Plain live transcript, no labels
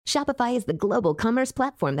Shopify is the global commerce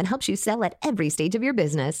platform that helps you sell at every stage of your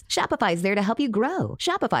business. Shopify is there to help you grow.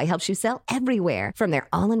 Shopify helps you sell everywhere, from their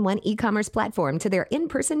all-in-one e-commerce platform to their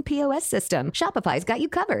in-person POS system. Shopify's got you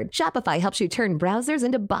covered. Shopify helps you turn browsers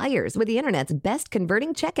into buyers with the internet's best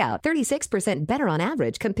converting checkout, 36% better on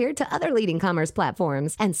average compared to other leading commerce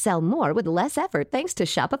platforms, and sell more with less effort thanks to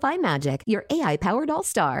Shopify Magic, your AI-powered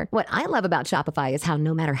all-star. What I love about Shopify is how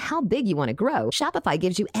no matter how big you want to grow, Shopify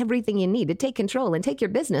gives you everything you need to take control and take your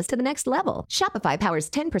business to the next level. Shopify powers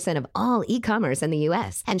 10% of all e-commerce in the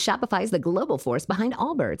U.S., and Shopify is the global force behind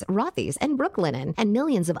Allbirds, Rothy's, and Brooklinen, and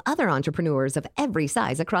millions of other entrepreneurs of every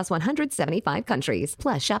size across 175 countries.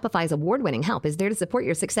 Plus, Shopify's award-winning help is there to support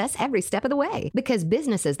your success every step of the way. Because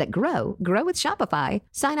businesses that grow with Shopify.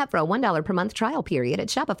 Sign up for a $1 per month trial period at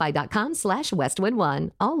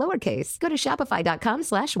shopify.com/Westwood1, all lowercase. Go to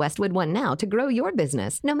shopify.com/Westwood1 now to grow your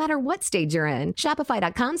business, no matter what stage you're in.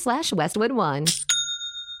 Shopify.com/Westwood1.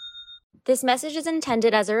 This message is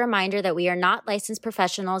intended as a reminder that we are not licensed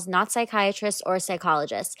professionals, not psychiatrists or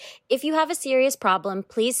psychologists. If you have a serious problem,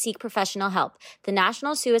 please seek professional help. The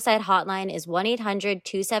National Suicide Hotline is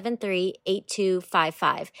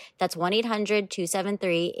 1-800-273-8255. That's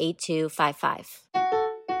 1-800-273-8255.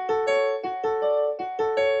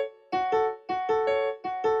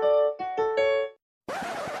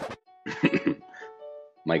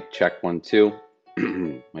 Mic check 1 2.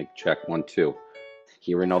 Mic check 1 2.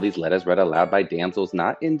 Hearing all these letters read aloud by damsels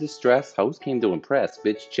not in distress. Host came to impress.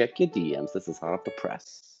 Bitch, check your DMs. This is hot off the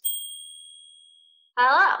press.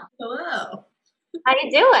 Hello. Hello. How you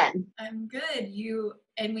doing? I'm good.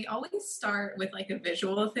 And we always start with like a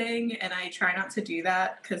visual thing, and I try not to do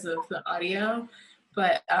that because of the audio.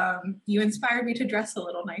 But you inspired me to dress a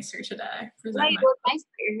little nicer today. You look nice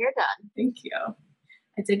with your hair done. Thank you.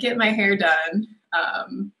 I did get my hair done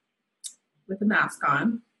with a mask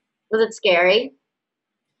on. Was it scary?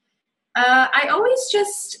 I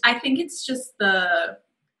think it's just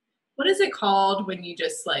what is it called when you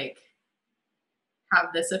just like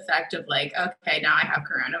have this effect of like, okay, now I have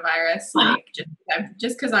coronavirus, like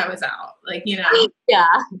just because I was out, like, you know. Yeah.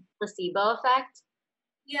 Placebo effect?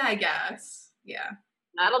 Yeah, I guess. Yeah.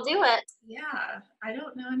 That'll do it. Yeah. I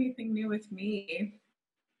don't know anything new with me.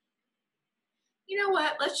 You know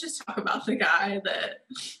what? Let's just talk about the guy that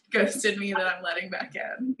ghosted me that I'm letting back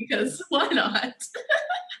in, because why not?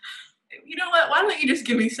 You know what? Why don't you just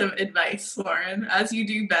give me some advice, Lauren, as you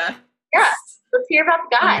do best? Yeah, let's hear about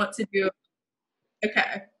the guy. What to do.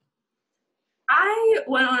 Okay. I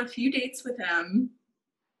went on a few dates with him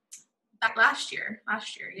last year,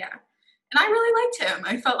 yeah. And I really liked him.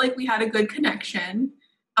 I felt like we had a good connection.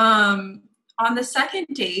 On the second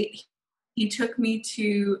date, he took me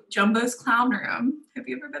to Jumbo's Clown Room. Have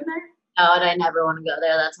you ever been there? No, and I never want to go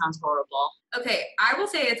there. That sounds horrible. Okay, I will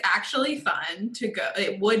say it's actually fun to go.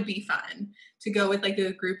 It would be fun to go with like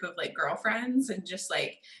a group of like girlfriends and just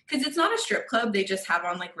like, because it's not a strip club. They just have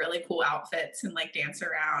on like really cool outfits and like dance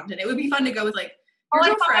around. And it would be fun to go with like your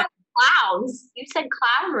girlfriend. Clowns. You said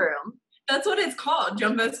clown room. That's what it's called,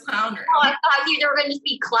 Jumbo's Clown Room. Oh, I thought there were going to just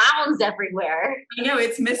be clowns everywhere. I know,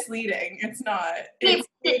 it's misleading. It's not. It's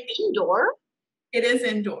indoor? It is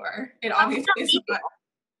indoor. It obviously is not.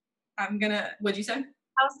 What'd you say?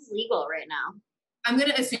 How is this legal right now? I'm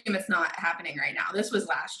going to assume it's not happening right now. This was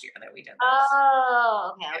last year that we did this.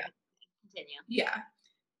 Oh, okay. Yeah. Continue. Yeah.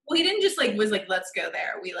 Well, he didn't just was like, let's go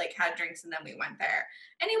there. We like had drinks and then we went there.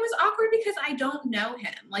 And it was awkward because I don't know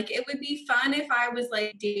him. Like, it would be fun if I was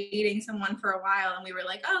like dating someone for a while and we were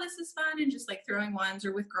like, oh, this is fun, and just like throwing ones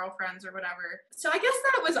or with girlfriends or whatever. So I guess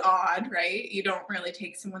that was odd, right? You don't really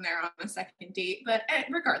take someone there on a second date. But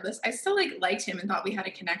regardless, I still liked him and thought we had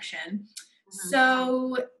a connection. Mm-hmm.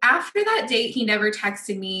 So after that date, he never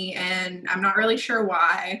texted me, and I'm not really sure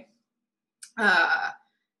why. I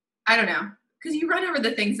don't know. Because you run over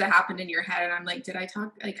the things that happened in your head, and I'm like, did I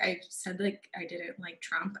talk, like, I said, like, I didn't like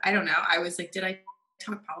Trump. I don't know. I was like, did I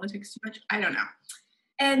talk politics too much? I don't know.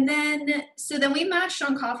 And then, so then we matched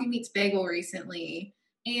on Coffee Meets Bagel recently,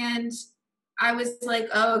 and I was like,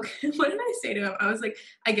 oh, what did I say to him? I was like,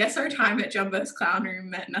 I guess our time at Jumbo's Clown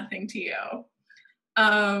Room meant nothing to you.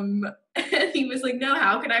 And he was like, no,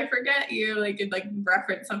 how could I forget you? Like, it like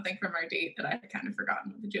referenced something from our date that I had kind of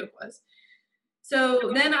forgotten what the joke was.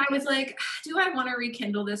 So then I was like, do I want to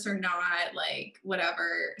rekindle this or not? Like,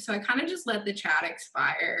 whatever. So I kind of just let the chat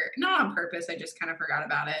expire. Not on purpose. I just kind of forgot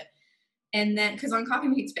about it. And then, because on Coffee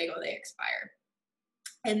Meets Bagel, they expire.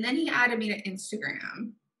 And then he added me to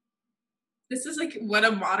Instagram. This is like what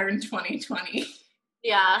a modern 2020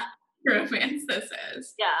 romance this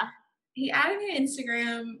is. Yeah. He added me to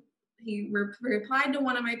Instagram. He replied to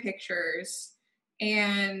one of my pictures.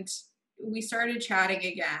 And we started chatting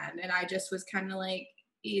again, and I just was kind of like,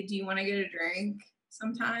 do you want to get a drink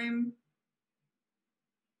sometime?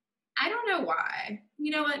 I don't know why.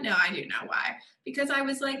 You know what? No, I do know why. Because I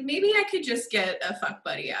was like, maybe I could just get a fuck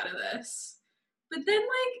buddy out of this. But then,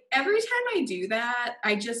 like, every time I do that,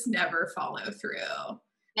 I just never follow through.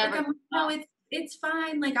 Never. Like, I'm like, no, it's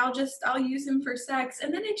fine. Like, I'll use him for sex.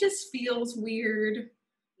 And then it just feels weird.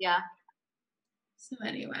 Yeah. So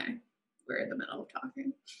anyway, we're in the middle of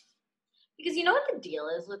talking. Because you know what the deal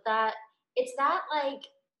is with that? It's that, like,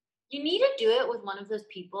 you need to do it with one of those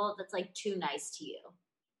people that's, like, too nice to you.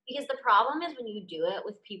 Because the problem is when you do it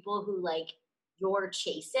with people who, like, you're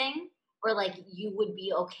chasing, or, like, you would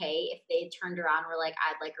be okay if they turned around and were like,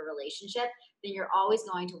 I'd like a relationship, then you're always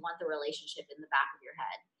going to want the relationship in the back of your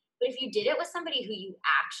head. But if you did it with somebody who you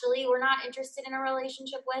actually were not interested in a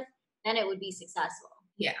relationship with, then it would be successful.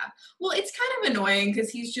 Yeah. Well, it's kind of annoying because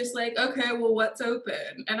he's just like, okay, well, what's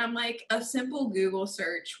open? And I'm like, a simple Google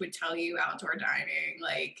search would tell you outdoor dining.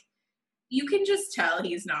 Like, you can just tell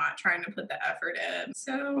he's not trying to put the effort in.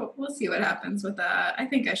 So we'll see what happens with that. I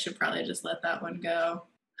think I should probably just let that one go.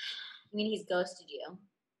 I mean, he's ghosted you,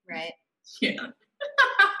 right? Yeah.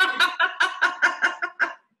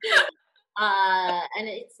 And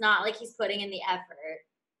it's not like he's putting in the effort.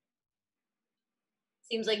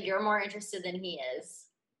 Seems like you're more interested than he is.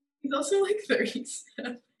 He's also like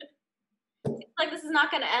 37. Seems like this is not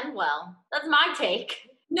going to end well. That's my take.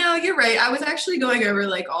 No, you're right. I was actually going over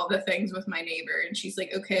like all the things with my neighbor, and she's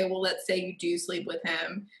like, okay, well, let's say you do sleep with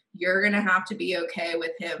him. You're going to have to be okay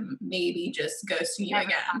with him maybe just ghosting you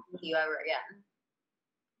again. Talk with you ever again.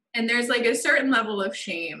 And there's like a certain level of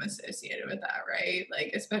shame associated with that, right?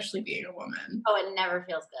 Like, especially being a woman. Oh, it never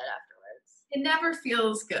feels good afterwards. It never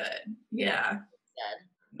feels good. Yeah. Good.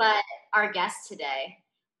 But our guest today,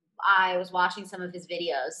 I was watching some of his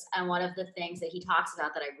videos, and one of the things that he talks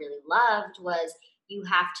about that I really loved was you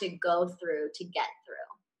have to go through to get through,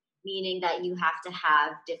 meaning that you have to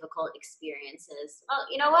have difficult experiences. Well,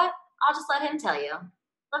 you know what? I'll just let him tell you.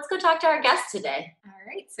 Let's go talk to our guest today. All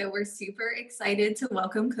right. So we're super excited to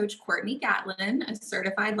welcome Coach Courtney Gatlin, a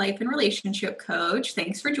certified life and relationship coach.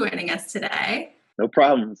 Thanks for joining us today. No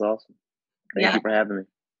problem. It's awesome. Thank you for having me.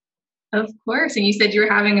 Of course. And you said you were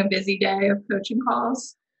having a busy day of coaching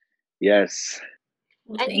calls. Yes.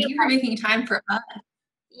 Well, thank you for making time for us.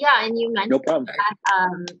 Yeah, and you mentioned No problem.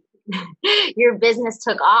 that your business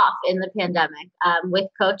took off in the pandemic with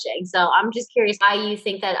coaching. So I'm just curious how you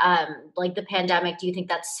think that like the pandemic, do you think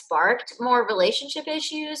that sparked more relationship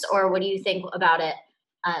issues, or what do you think about it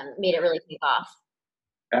made it really take off?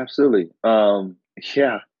 Absolutely.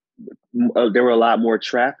 Yeah, there were a lot more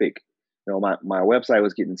traffic. You know, my website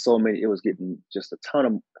was getting it was getting just a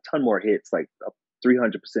ton more hits, like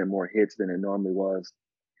 300% more hits than it normally was.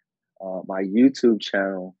 My YouTube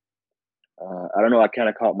channel, I don't know, I kind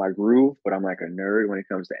of caught my groove, but I'm like a nerd when it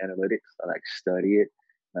comes to analytics. I like study it.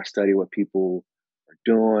 I study what people are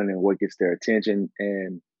doing and what gets their attention.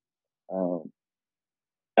 And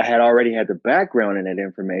I had already had the background in that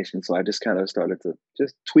information, so I just kind of started to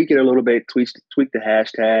just tweak it a little bit, tweak the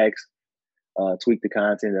hashtags, tweak the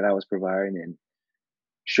content that I was providing. And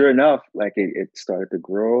sure enough, like it started to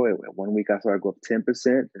grow. One week I started to go up 10%,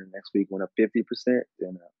 and the next week went up 50%,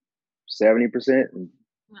 then 70%. And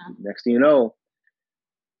Wow. Next thing you know,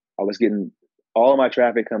 I was getting all of my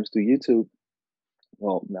traffic comes through YouTube.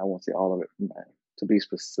 Well, I won't say all of it. To be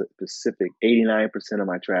specific, 89% of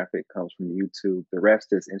my traffic comes from YouTube. The rest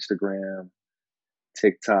is Instagram,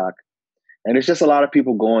 TikTok. And it's just a lot of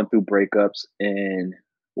people going through breakups. And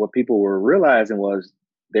what people were realizing was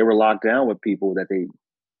they were locked down with people that they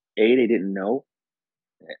didn't know,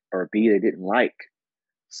 or B, they didn't like.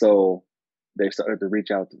 So they started to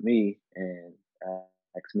reach out to me and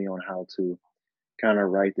ask me on how to kind of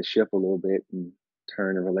right the ship a little bit and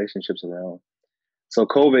turn the relationships around. So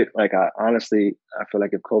COVID, like I feel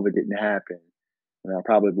like if COVID didn't happen, I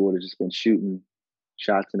probably would have just been shooting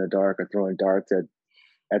shots in the dark or throwing darts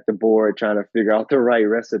at the board, trying to figure out the right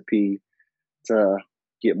recipe to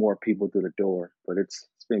get more people through the door. But it's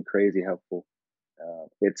been crazy helpful.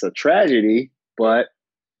 It's a tragedy, but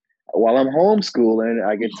while I'm homeschooling,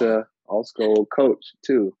 I get to also coach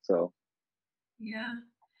too. So yeah.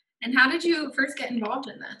 And how did you first get involved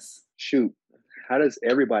in this? Shoot, how does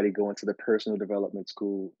everybody go into the personal development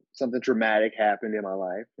school? Something dramatic happened in my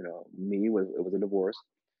life. You know, it was a divorce.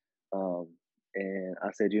 And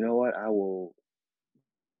I said, you know what? I will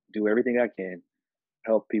do everything I can,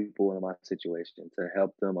 help people in my situation, to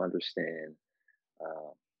help them understand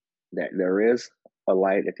that there is a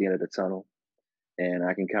light at the end of the tunnel, and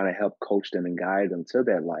I can kind of help coach them and guide them to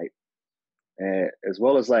that light, and as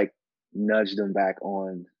well as like nudge them back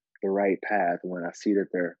on the right path when I see that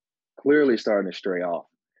they're clearly starting to stray off.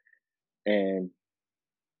 And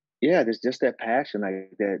yeah, there's just that passion,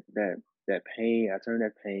 like that pain. I turn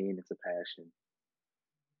that pain into passion.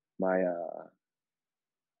 My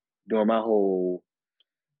during my whole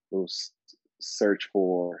little search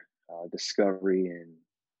for discovery and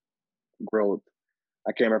growth,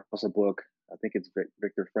 I came across a book. I think it's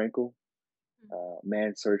Viktor Frankl,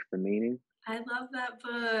 Man's Search for Meaning. I love that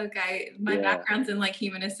book. My Yeah, background's in like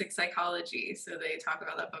humanistic psychology, so they talk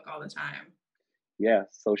about that book all the time. yeah.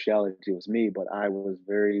 Sociology was me, but I was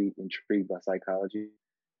very intrigued by psychology,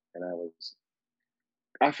 and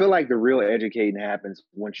I feel like the real educating happens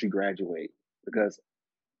once you graduate, because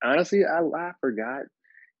honestly, I forgot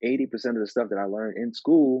 80% of the stuff that I learned in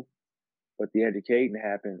school, but the educating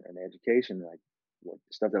happened, and the education, like what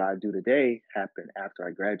the stuff that I do today, happened after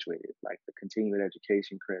I graduated, like the continuing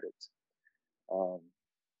education credits, um,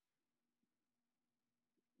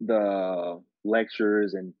 the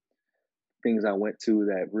lectures and things I went to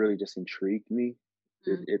that really just intrigued me.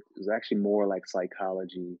 It was actually more like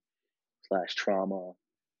psychology slash trauma,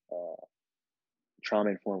 uh, trauma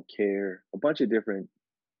informed care, a bunch of different,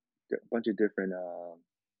 you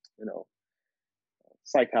know,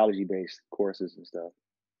 psychology based courses and stuff.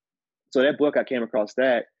 So that book, I came across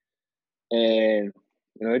that, and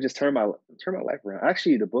it just turned my life around.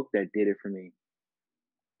 Actually, the book that did it for me,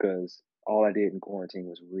 because all I did in quarantine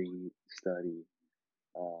was read,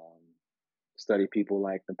 um, study people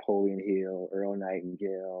like Napoleon Hill, Earl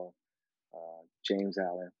Nightingale, James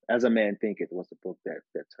Allen. As a Man Thinketh was the book that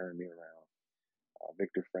turned me around.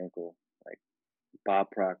 Viktor Frankl, like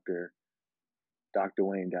Bob Proctor, Dr.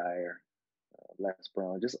 Wayne Dyer, Les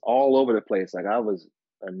Brown, just all over the place. Like I was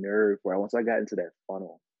a nerd where once I got into that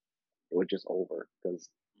funnel, it was just over, because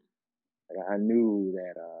like, I knew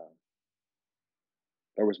that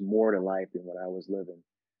there was more to life than what I was living,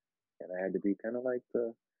 and I had to be kind of like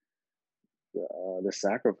the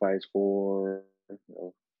sacrifice for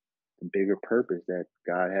the bigger purpose that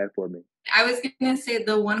God had for me. I was going to say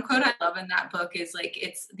the one quote I love in that book is like,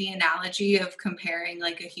 it's the analogy of comparing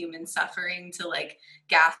like a human suffering to like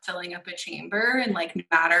gas filling up a chamber, and like no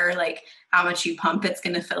matter like how much you pump, it's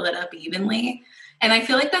going to fill it up evenly. And I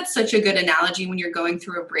feel like that's such a good analogy when you're going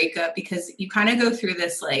through a breakup, because you kind of go through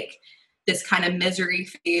this kind of misery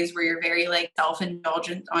phase where you're very like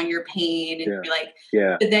self-indulgent on your pain, and you're like,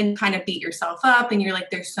 but then you kind of beat yourself up and you're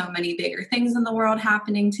like, there's so many bigger things in the world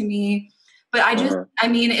happening to me. But I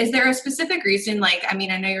mean, is there a specific reason? Like, I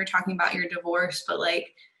mean, I know you're talking about your divorce, but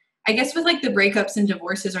like, I guess with like the breakups and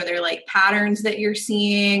divorces, are there like patterns that you're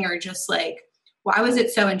seeing, or just like, why was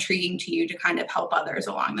it so intriguing to you to kind of help others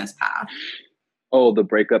along this path? Oh, the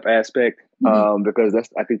breakup aspect, because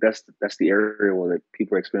I think that's the area where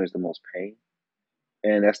people experience the most pain,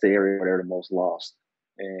 and that's the area where they're the most lost.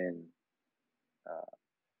 And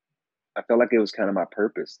I felt like it was kind of my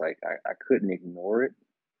purpose. Like I couldn't ignore it,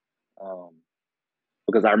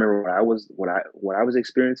 because I remember what I was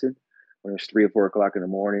experiencing when it was 3 or 4 o'clock in the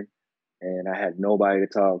morning, and I had nobody to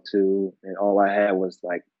talk to, and all I had was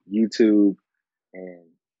like YouTube, and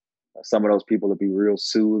some of those people would be real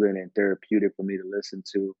soothing and therapeutic for me to listen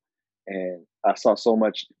to. And I saw so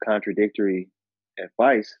much contradictory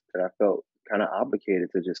advice that I felt kind of obligated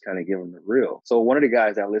to just kind of give them the real. So one of the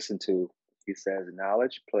guys I listened to, he says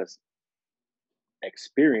knowledge plus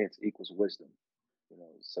experience equals wisdom.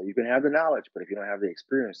 So you can have the knowledge, but if you don't have the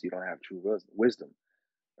experience, you don't have true wisdom.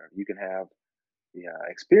 You can have the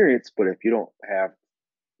experience, but if you don't have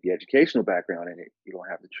the educational background in it, you don't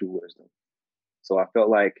have the true wisdom. So I felt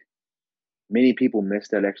like many people miss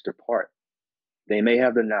that extra part. They may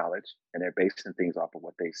have the knowledge and they're basing things off of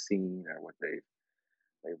what they've seen or what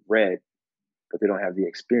they've read, but they don't have the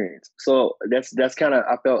experience. So that's kind of,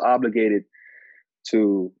 I felt obligated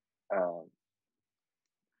to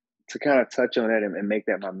kind of touch on that and make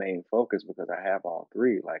that my main focus, because I have all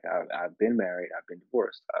three. Like I've been married, I've been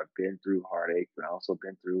divorced, I've been through heartache, but I've also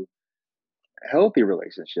been through healthy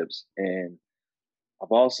relationships, and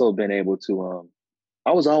I've also been able to.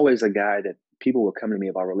 I was always a guy that people would come to me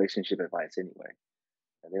about relationship advice anyway,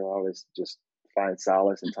 and they would always just find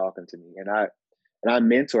solace in talking to me. And I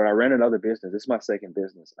mentor. I ran another business. This is my second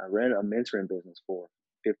business. I ran a mentoring business for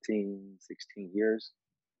 15, 16 years.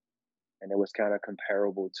 And it was kind of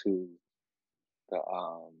comparable to the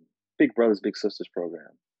Big Brothers Big Sisters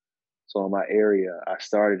program. So in my area, I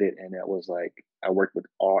started it, and it was like I worked with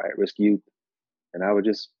all at-risk youth, and I would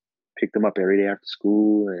just pick them up every day after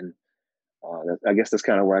school. And I guess that's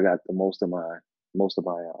kind of where I got the most of my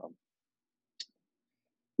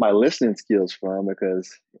my listening skills from,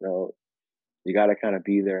 because you got to kind of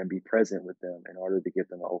be there and be present with them in order to get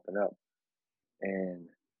them to open up. And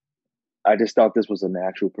I just thought this was a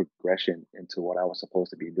natural progression into what I was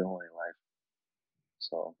supposed to be doing in life.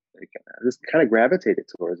 So I just kind of gravitated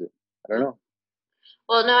towards it. I don't know.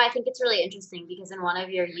 Well, no, I think it's really interesting because in one of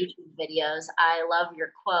your YouTube videos, I love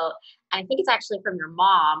your quote. And I think it's actually from your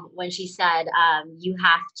mom when she said, you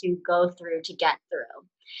have to go through to get through.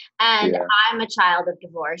 And Yeah. I'm a child of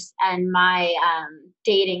divorce, and my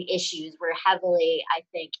dating issues were heavily, I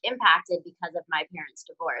think, impacted because of my parents'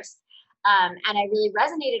 divorce. And I really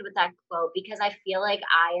resonated with that quote because I feel like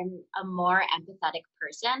I am a more empathetic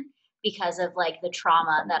person because of like the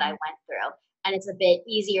trauma that I went through. And it's a bit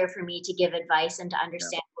easier for me to give advice and to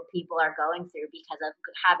understand what people are going through because of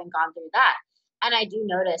having gone through that. And I do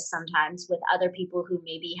notice sometimes with other people who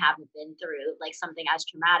maybe haven't been through like something as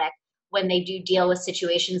traumatic, when they do deal with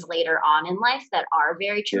situations later on in life that are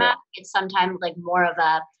very Yeah. traumatic, it's sometimes like more of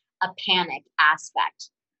a panic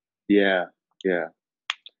aspect. Yeah. Yeah.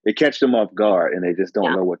 They catch them off guard and they just don't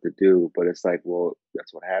Yeah. know what to do. But it's like, well,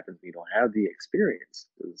 that's what happens when you don't have the experience.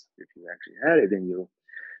 Because if you actually had it, then you'll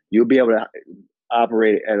be able to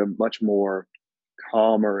operate at a much more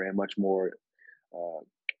calmer and much more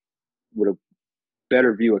with a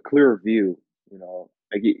better view, a clearer view. You know,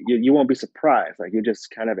 like you won't be surprised. Like you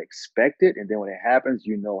just kind of expect it, and then when it happens,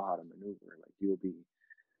 you know how to maneuver. Like you'll be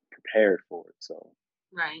prepared for it. So,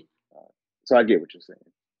 Right. so I get what you're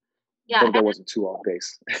saying. Yeah. Hope that wasn't too off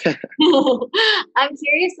base. I'm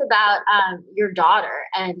curious about your daughter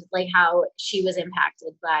and like how she was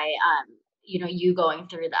impacted by you going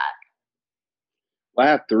through that. I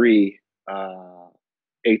have three,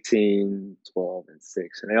 18, 12, and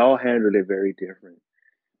 6, and they all handled it very different.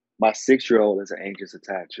 My 6-year-old is an anxious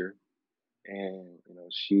attacher, and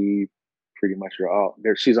she pretty much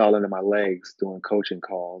she's all under my legs doing coaching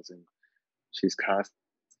calls, and she's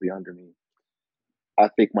constantly under me. I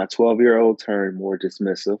think my 12-year-old turned more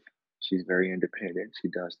dismissive. She's very independent. She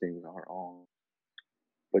does things on her own.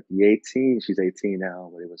 But the 18, she's 18 now,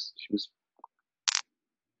 but she was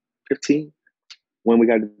 15 when we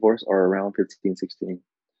got divorced, or around 15, 16.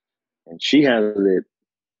 And she handled it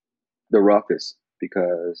the roughest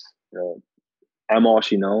because I'm all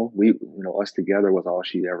she know. Us together was all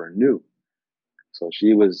she ever knew. So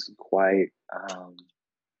she was quite,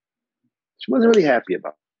 she wasn't really happy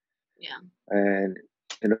about it. Yeah. And,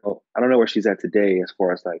 I don't know where she's at today as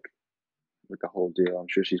far as like with the whole deal. I'm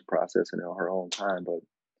sure she's processing it on her own time, but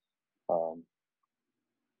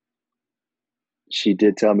she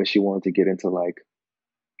did tell me she wanted to get into like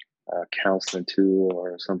counseling too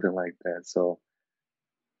or something like that. So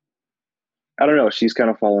I don't know. She's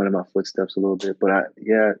kind of following in my footsteps a little bit, but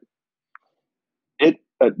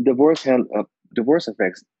divorce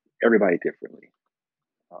affects everybody differently.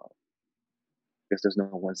 Because there's no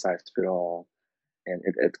one size fit all, and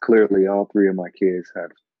it's clearly all three of my kids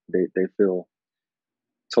they feel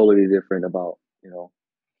totally different about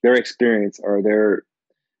their experience or their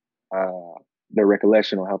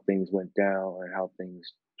recollection on how things went down and how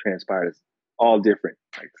things transpired is all different.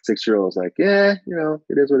 Like the 6-year-old's like, yeah,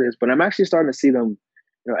 it is what it is. But I'm actually starting to see them,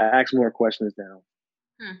 ask more questions now.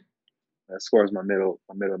 As far as my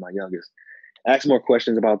youngest, ask more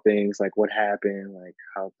questions about things like what happened, like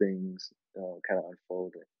how things kind of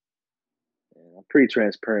unfolded. And I'm pretty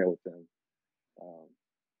transparent with them.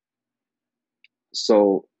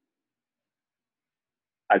 So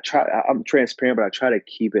I'm transparent, but I try to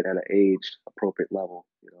keep it at an age appropriate level,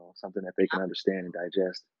 something that they can understand and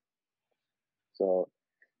digest. So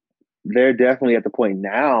they're definitely at the point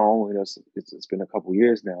now, it's been a couple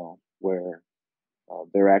years now where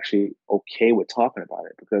they're actually okay with talking about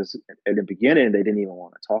it, because at the beginning, they didn't even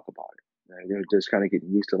want to talk about it. Right? They were just kind of getting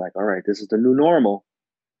used to like, all right, this is the new normal.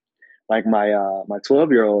 Like my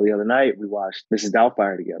 12-year-old, the other night, we watched Mrs.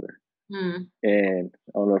 Doubtfire together. And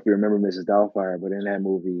I don't know if you remember Mrs. Doubtfire, but in that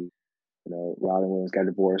movie, Robin Williams got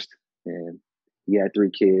divorced and he had 3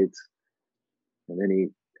 kids. And then he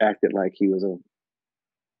acted like he was a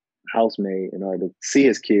housemaid in order to see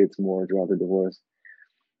his kids more throughout the divorce.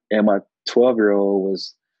 And my 12-year-old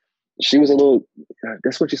she was a little,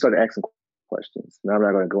 that's when she started asking questions. Now I'm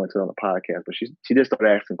not going to go into it on the podcast, but she just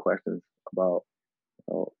started asking questions about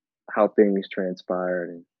how things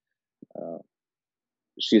transpired. And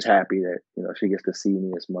she's happy that, she gets to see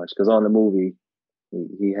me as much. Because on the movie,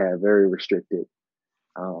 he had very restricted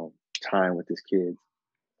time with his kids.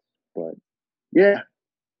 But yeah,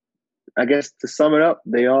 I guess to sum it up,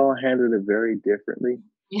 they all handled it very differently.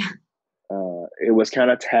 Yeah. It was kind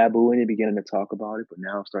of taboo in the beginning to talk about it, but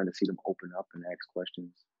now I'm starting to see them open up and ask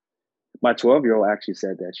questions. My 12-year-old actually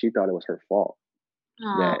said that she thought it was her fault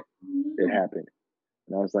that it happened.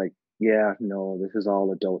 And I was like, yeah, no, this is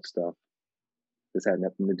all adult stuff. This had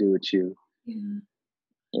nothing to do with you. Yeah.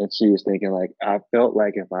 And she was thinking like, I felt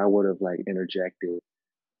like if I would have like interjected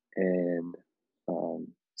and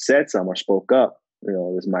said something or spoke up,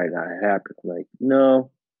 this might not happen. Like,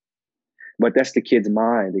 no, but that's the kid's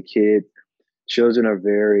mind. Children are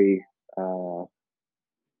very,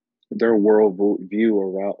 their world view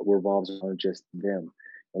revolves around just them.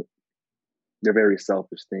 They're very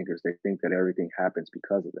selfish thinkers. They think that everything happens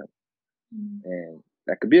because of them. And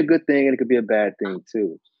that could be a good thing and it could be a bad thing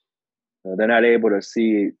too. They're not able to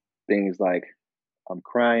see things like, I'm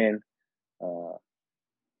crying.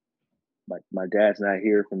 My dad's not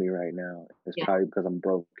here for me right now. It's probably because I'm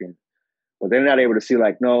broken. But they're not able to see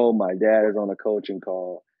like, no, my dad is on a coaching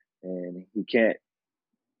call and he can't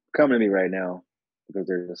come to me right now because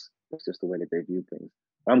it's just the way that they view things.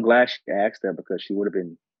 I'm glad she asked that because she would have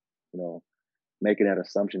been, making that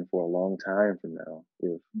assumption for a long time from now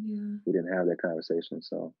if we didn't have that conversation.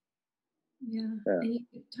 So yeah. And you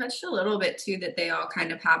touched a little bit too that they all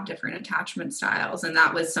kind of have different attachment styles, and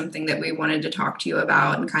that was something that we wanted to talk to you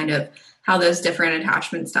about, and kind of how those different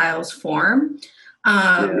attachment styles form.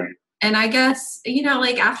 And I guess,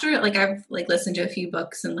 like after, like I've like listened to a few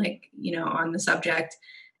books and like, on the subject,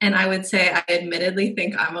 and I would say I admittedly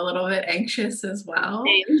think I'm a little bit anxious as well.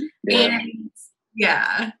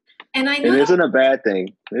 And I know it isn't a bad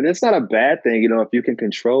thing. And it's not a bad thing, if you can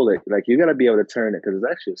control it. Like you got to be able to turn it, because it's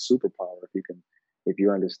actually a superpower if you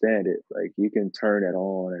understand it. Like you can turn it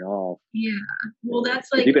on and off. Yeah. Well, that's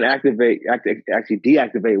like, if you can actually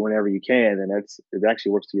deactivate whenever you can, then it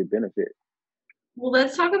actually works to your benefit. Well,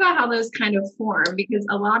 let's talk about how those kind of form, because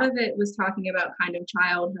a lot of it was talking about kind of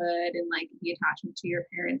childhood and like the attachment to your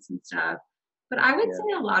parents and stuff. But I would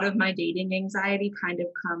say a lot of my dating anxiety kind of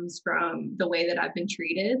comes from the way that I've been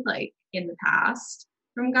treated, like in the past,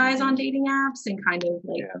 from guys on dating apps, and kind of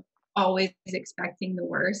like always expecting the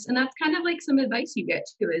worst. And that's kind of like some advice you get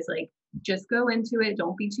too, is like, just go into it.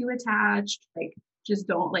 Don't be too attached. Like, just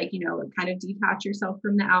don't kind of detach yourself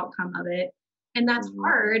from the outcome of it. And that's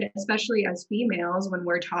hard, especially as females, when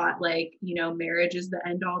we're taught like, marriage is the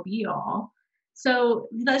end all be all. So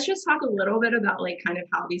let's just talk a little bit about like kind of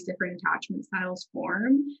how these different attachment styles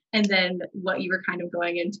form, and then what you were kind of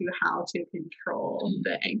going into how to control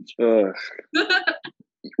the anxiety.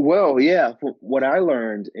 Well, yeah. What I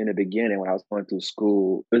learned in the beginning when I was going through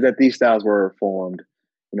school was that these styles were formed,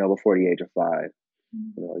 before the age of 5.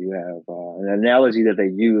 You have an analogy that they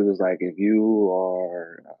use is like if you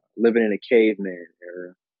are living in a caveman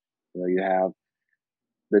era, you have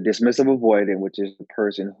the dismissive avoidant, which is the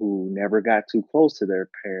person who never got too close to their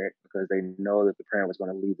parent because they know that the parent was going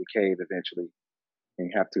to leave the cave eventually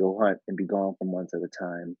and have to go hunt and be gone for months at a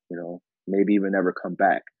time, maybe even never come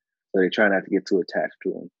back. So they try not to get too attached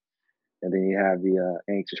to them. And then you have the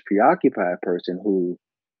anxious, preoccupied person who,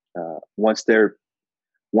 once the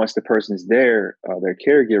person's there, their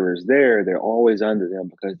caregiver is there, they're always under them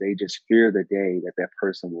because they just fear the day that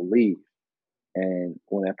person will leave. And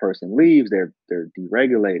when that person leaves, they're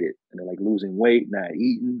deregulated and they're like losing weight, not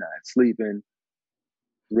eating, not sleeping,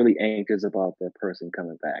 really anxious about that person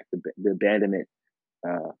coming back. The abandonment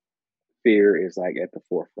fear is like at the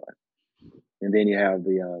forefront. And then you have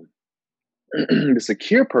the the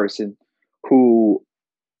secure person who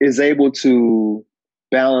is able to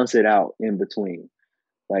balance it out in between.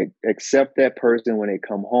 Like accept that person when they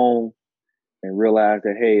come home and realize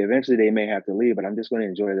that, hey, eventually they may have to leave, but I'm just going to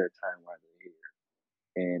enjoy their time while they're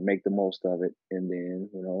here and make the most of it. And then,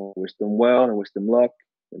 wish them well and wish them luck,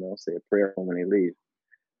 say a prayer when they leave.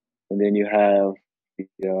 And then you have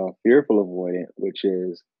the fearful avoidant, which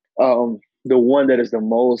is the one that is the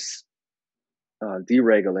most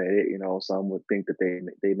deregulated. Some would think that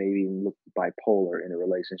they may even look bipolar in a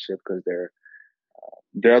relationship because they're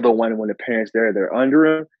the one when the parents they're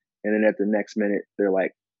under them, and then at the next minute they're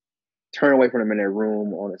like turn away from them in their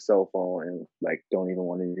room on a cell phone and like don't even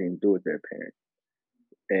want anything to do with their parent.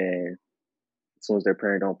 And as soon as their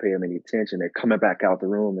parent don't pay them any attention, they're coming back out the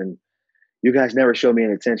room and you guys never show me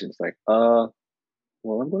any attention. It's like, well,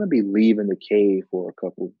 I'm going to be leaving the cave for a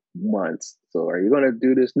couple months. So are you going to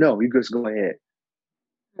do this? No, you just go ahead.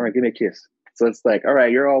 All right, give me a kiss. So it's like, all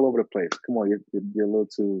right, you're all over the place. Come on, you're a little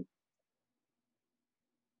too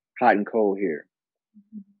hot and cold here.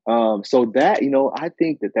 So that, I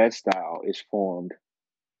think that style is formed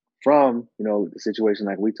from, the situation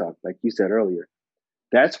like we talked, like you said earlier,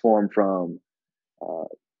 that's formed from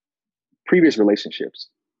previous relationships.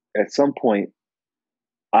 At some point,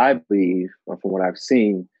 I believe, from what I've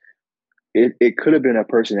seen, it could have been a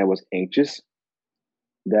person that was anxious,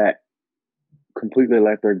 that completely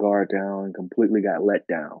let their guard down and completely got let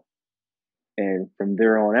down. And from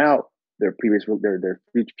there on out, their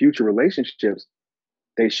future relationships,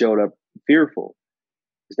 they showed up fearful.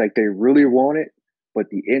 It's like they really want it, but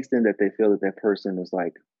the instant that they feel that that person is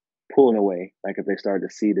like pulling away, like if they start to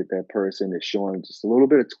see that that person is showing just a little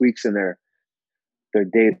bit of tweaks in their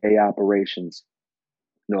day-to-day operations.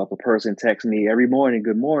 You know, if a person texts me every morning,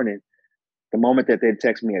 good morning, the moment that they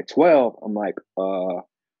text me at 12, I'm like,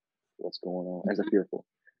 what's going on? As a fearful,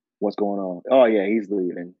 what's going on? Oh yeah, he's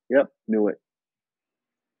leaving. Yep, knew it.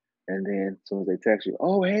 And then as soon as they text you,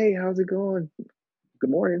 oh hey, how's it going? Good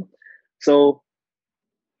morning. So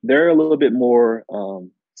they're a little bit more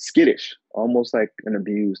skittish, almost like an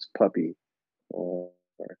abused puppy or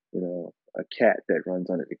a cat that runs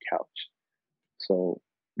under the couch. So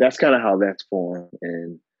that's kind of how that's formed.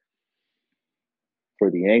 And for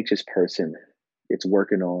the anxious person, it's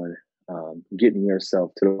working on getting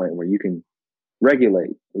yourself to the point where you can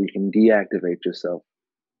regulate, where you can deactivate yourself,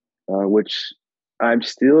 which I'm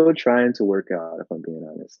still trying to work out, if I'm being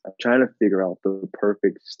honest. I'm trying to figure out the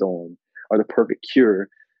perfect storm or the perfect cure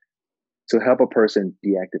to help a person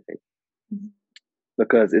deactivate. Mm-hmm.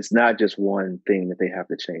 Because it's not just one thing that they have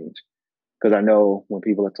to change. Because I know when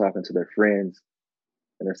people are talking to their friends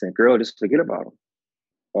and they're saying, girl, just forget about them.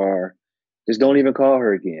 Or just don't even call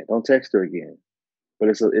her again. Don't text her again. But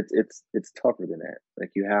it's tougher than that.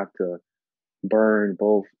 Like you have to burn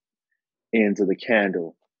both ends of the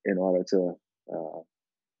candle in order to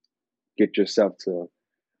get yourself to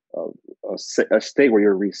a state where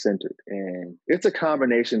you're recentered. And it's a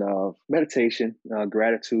combination of meditation,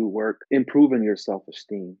 gratitude work, improving your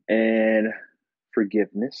self-esteem, and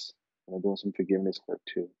forgiveness. I'm doing some forgiveness work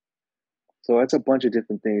too. So it's a bunch of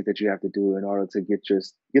different things that you have to do in order to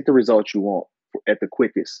get the results you want at the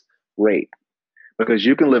quickest rate. Because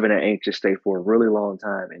you can live in an anxious state for a really long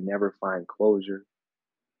time and never find closure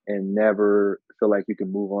and never feel like you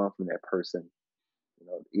can move on from that person. You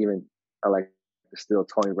know, even I like to steal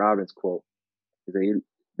Tony Robbins' quote. He said,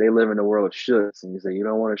 they live in the world of shoulds, and you say you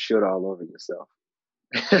don't want to should all over yourself,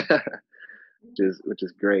 which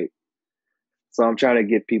is great. So I'm trying to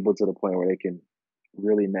get people to the point where they can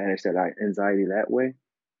really manage that anxiety that way.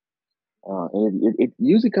 And it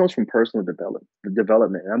usually comes from personal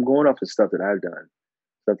development. And I'm going off the stuff that I've done,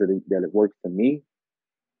 stuff that it worked for me,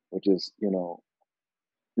 which is,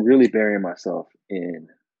 really burying myself in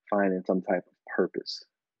finding some type of purpose.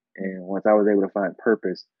 And once I was able to find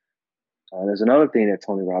purpose, there's another thing that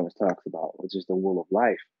Tony Robbins talks about, which is the will of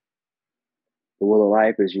life. The will of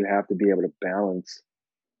life is you have to be able to balance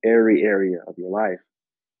every area of your life.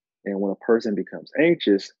 And when a person becomes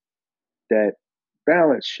anxious, that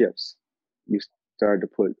balance shifts. You start to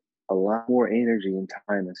put a lot more energy and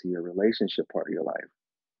time into your relationship part of your life.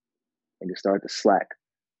 And you start to slack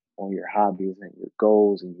on your hobbies and your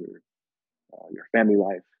goals and your family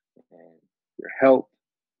life and your health.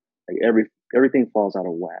 Like everything falls out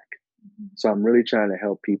of whack. Mm-hmm. So I'm really trying to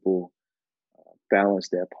help people balance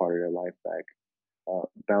that part of their life back,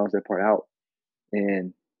 balance that part out.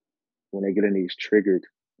 And when they get in these triggered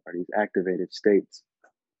or these activated states,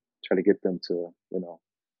 try to get them to,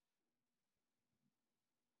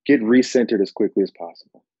 get recentered as quickly as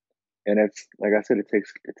possible. And it's like I said, it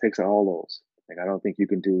takes all those. Like I don't think you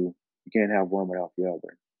can't have one without the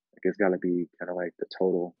other. Like it's got to be kind of like the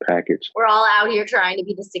total package. We're all out here trying to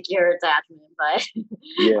be the secure attachment, but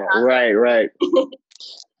yeah, right.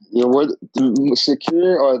 We're the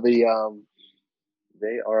secure or they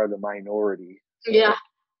are the minority. So. Yeah.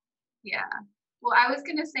 Well, I was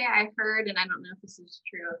gonna say I heard, and I don't know if this is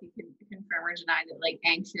true, if you can confirm or deny that, like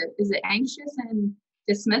anxious, is it anxious and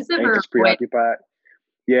dismissive anxious, or preoccupied?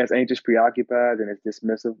 Yes, anxious, preoccupied, and it's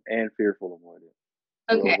dismissive and fearful avoidant.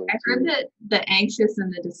 Okay, I heard that the anxious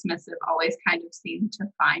and the dismissive always kind of seem to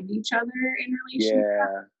find each other in relationship.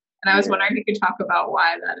 Yeah. And I was wondering if you could talk about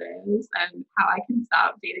why that is and how I can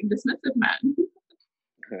stop dating dismissive men.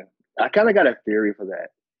 I kind of got a theory for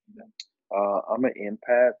that. Okay. I'm an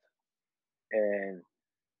empath, and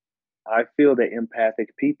I feel that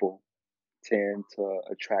empathic people tend to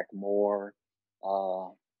attract more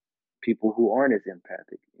people who aren't as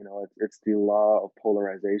empathic. It's the law of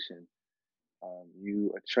polarization.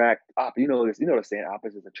 You attract, the saying,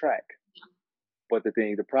 opposites attract. But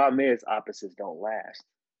the problem is opposites don't last,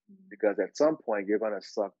 because at some point you're going to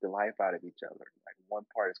suck the life out of each other. Like one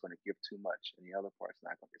part is going to give too much, and the other part is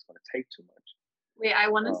it's going to take too much. Wait, I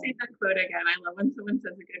want to say that quote again. I love when someone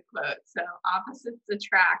says a good quote. So opposites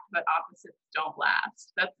attract, but opposites don't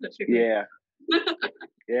last. That's such a good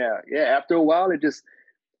Yeah. After a while, it gets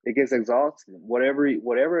exhausting.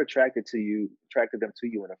 Whatever attracted them to you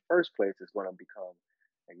in the first place is going to become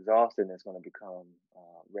exhausting. It's going to become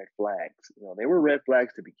red flags. They were red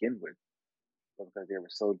flags to begin with, because they were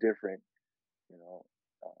so different.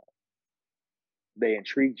 They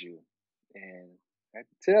intrigued you, and I have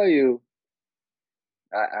to tell you,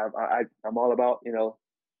 I'm all about,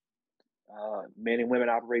 men and women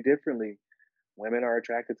operate differently. Women are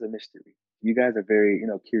attracted to mystery. You guys are very,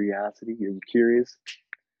 curiosity. You're curious.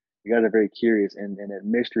 You guys are very curious, and that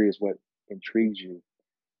mystery is what intrigues you.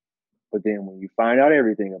 But then when you find out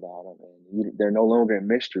everything about them, and they're no longer a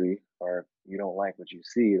mystery, or you don't like what you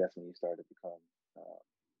see, that's when you start to become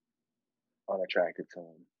unattracted to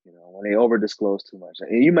them. When they over disclose too much,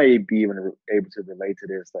 and you may be even able to relate to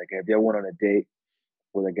this. Like, have you ever went on a date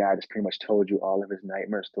where the guy just pretty much told you all of his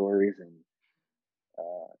nightmare stories and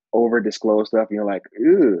over disclose stuff, and you're like,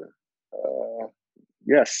 ew,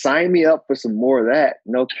 yeah, sign me up for some more of that.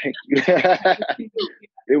 No, thank you.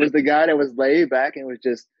 It was the guy that was laid back and was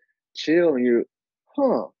just chill, and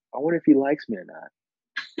I wonder if he likes me or not.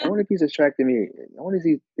 I wonder if he's attracted to me. I wonder if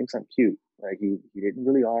he thinks I'm cute. Like, he didn't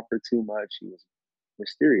really offer too much. He was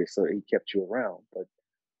mysterious, so he kept you around. But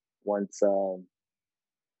once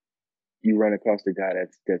you run across the guy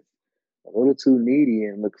that's a little too needy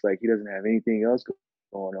and looks like he doesn't have anything else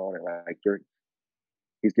going on, and like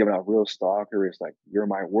he's giving out real stalker, it's like you're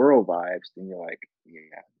my world vibes, then you're like,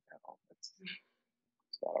 yeah, no, it's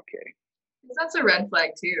not okay. That's a red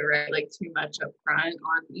flag too, right? Like too much up front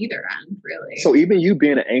on either end, really. So even you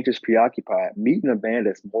being an anxious preoccupied, meeting a man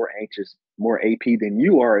that's more anxious, more AP than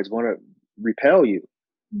you are is going to repel you.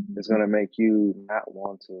 Mm-hmm. It's going to make you not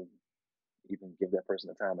want to even give that person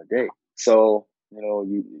the time of day. So,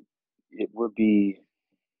 it would be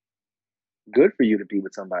good for you to be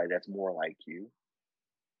with somebody that's more like you,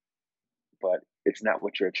 but it's not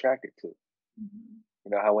what you're attracted to. Mm-hmm.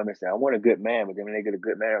 You know how women say, I want a good man, but then when they get a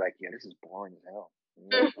good man, they're like, yeah, this is boring as hell.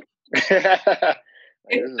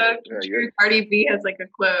 It's so true. Cardi B has like a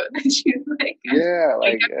quote that she's like, yeah,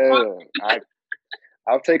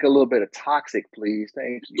 I'll take a little bit of toxic, please.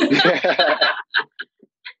 Thank you.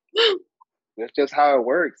 That's just how it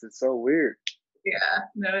works. It's so weird. Yeah,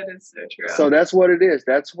 no, it is so true. So that's what it is.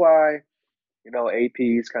 That's why,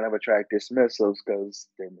 APs kind of attract dismissals, because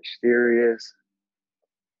they're mysterious.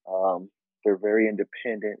 They're very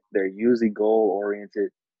independent. They're usually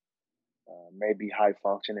goal-oriented, maybe high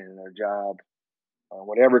functioning in their job,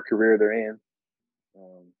 whatever career they're in.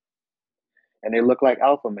 And they look like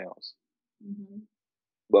alpha males. Mm-hmm.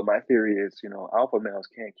 But my theory is, alpha males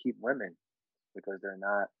can't keep women because they're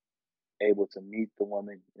not able to meet the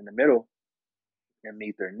woman in the middle and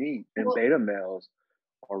meet their need. And beta males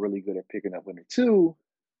are really good at picking up women too,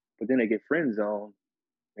 but then they get friend zoned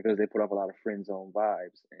because they put up a lot of friend zone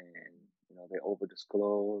vibes, and they over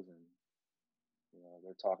disclose, and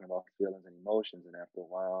they're talking about feelings and emotions, and after a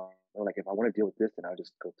while they're like, if I want to deal with this, then I'll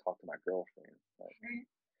just go talk to my girlfriend. Like,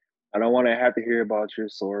 I don't want to have to hear about your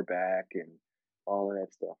sore back and all of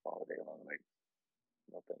that stuff all day long. Like,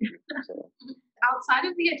 no thank you. So outside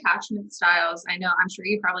of the attachment styles, I'm sure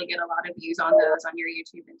you probably get a lot of views on those on your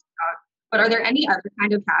YouTube and TikTok, but are there any other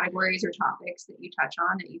kind of categories or topics that you touch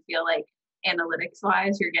on that you feel like analytics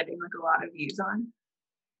wise you're getting like a lot of views on?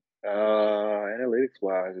 Analytics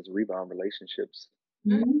wise, it's rebound relationships.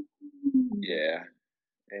 Mm-hmm. Yeah.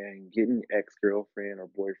 And getting ex-girlfriend or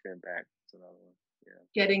boyfriend back is another one. Yeah.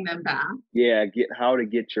 Getting them back. Yeah, how to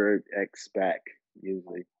get your ex back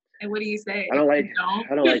usually. And what do you say? I don't like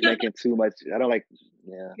making too much. I don't like.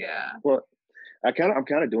 Yeah. Yeah. Well, I'm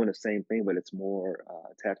kind of doing the same thing, but it's more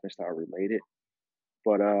attachment style related.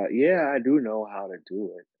 But yeah, I do know how to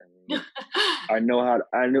do it. I mean, I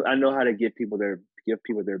know how to give people their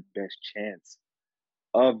best chance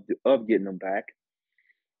of getting them back.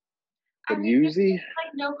 But usually, it's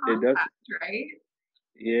like no contact, right?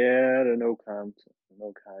 Yeah, the no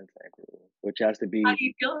contact rule, which has to be. How do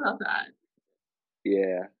you feel about that?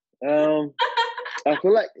 Yeah, I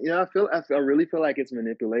feel like I really feel like it's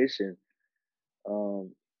manipulation.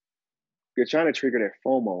 You're trying to trigger their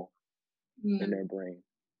FOMO in their brain,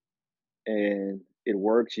 and it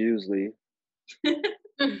works usually.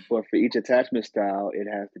 But for each attachment style, it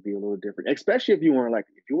has to be a little different. Especially if you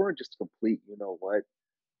weren't just complete,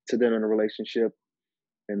 to them in a relationship,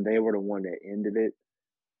 and they were the one that ended it.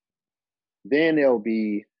 Then they'll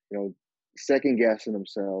be, second guessing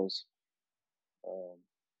themselves,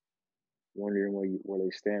 wondering where they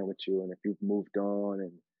stand with you, and if you've moved on,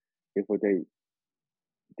 and if what they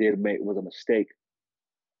did was a mistake.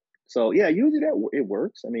 So yeah, usually it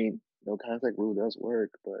works. I mean, no contact rule does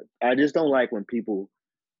work, but I just don't like when people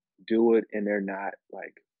do it and they're not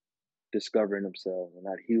like discovering themselves and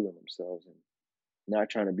not healing themselves and not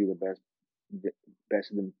trying to be the best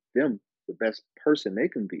the best person they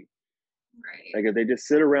can be. Right. Like if they just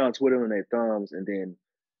sit around twiddling their thumbs and then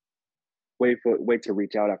wait to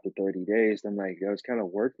reach out after 30 days. I'm like, that was kind of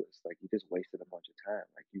worthless. Like you just wasted a bunch of time.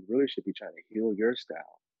 Like you really should be trying to heal your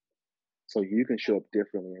style so you can show up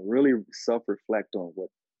differently and really self-reflect on what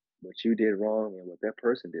you did wrong and what that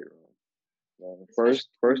person did wrong. First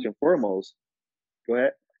and foremost, go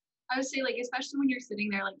ahead. I would say, like, especially when you're sitting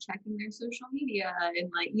there, like, checking their social media and,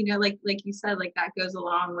 like, you know, like you said, like, that goes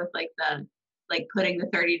along with, like, the, like, putting the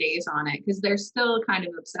 30 days on it because they're still kind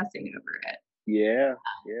of obsessing over it. Yeah.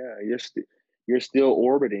 You're still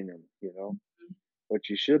orbiting them, you know. Mm-hmm. What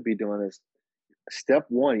you should be doing is step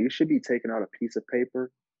one, you should be taking out a piece of paper,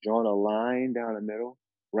 drawing a line down the middle,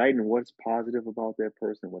 writing what's positive about that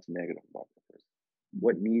person, what's negative about that person,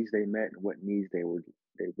 what needs they met and what needs they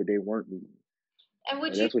weren't meeting. And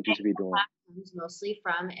That's what you should be doing. That comes mostly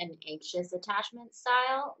from an anxious attachment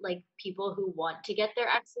style, like people who want to get their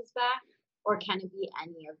exes back, or can it be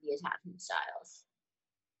any of the attachment styles?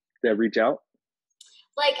 That reach out?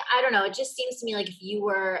 Like, I don't know. It just seems to me like if you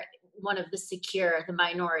were one of the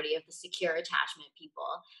minority of the secure attachment people,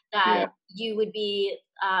 that you would be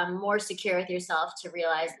more secure with yourself to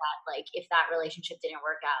realize that, like, if that relationship didn't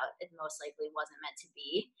work out, it most likely wasn't meant to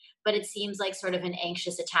be. But it seems like sort of an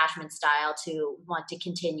anxious attachment style to want to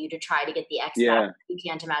continue to try to get the ex back. You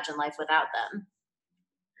can't imagine life without them.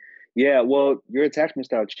 Yeah, well, your attachment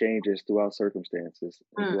style changes throughout circumstances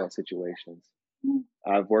and throughout situations.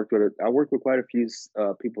 I've worked with quite a few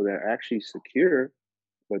people that are actually secure,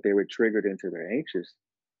 but they were triggered into their anxious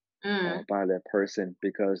by that person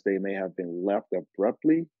because they may have been left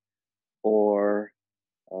abruptly, or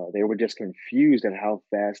they were just confused at how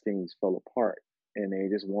fast things fell apart, and they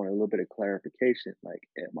just wanted a little bit of clarification. Like,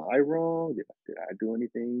 am I wrong? Did I do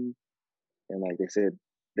anything? And like they said,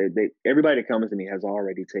 everybody that comes to me has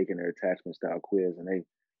already taken their attachment style quiz, and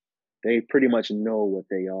they pretty much know what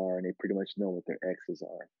they are, and they pretty much know what their exes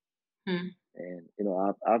are. And you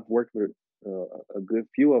know, I've worked with a good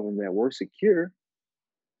few of them that were secure,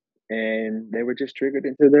 and they were just triggered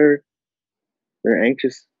into their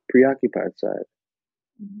anxious, preoccupied side.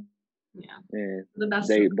 And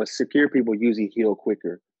but secure people usually heal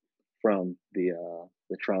quicker from the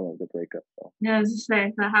trauma of the breakup, though. Yeah, I was just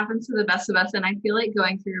saying, that happens to the best of us, and I feel like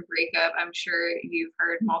going through a breakup, I'm sure you've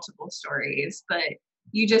heard multiple stories, but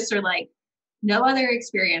you just are like, no other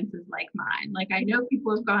experience is like mine. Like, I know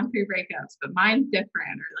people have gone through breakups, but mine's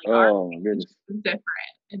different, or like, our goodness, is different.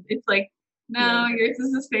 And it's like, no, yours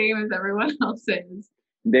is the same as everyone else's.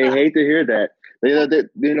 They hate to hear that. They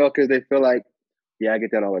you know, because they feel like, yeah, I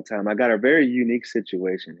get that all the time. I got a very unique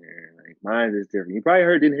situation here. Like, mine is different. You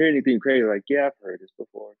probably didn't hear anything crazy. Like, yeah, I've heard this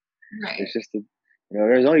before. Right. It's just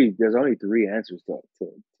there's only three answers to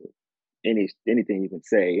anything you can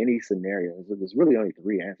say, any scenario. There's really only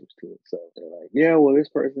three answers to it. So they're like, yeah, well, this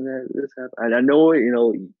person this happened. And I know, you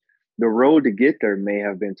know, the road to get there may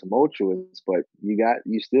have been tumultuous, but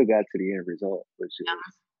you still got to the end result, which is,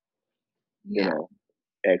 you know,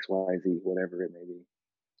 X, Y, Z, whatever it may be.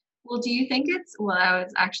 Well, do you think I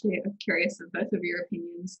was actually curious of both of your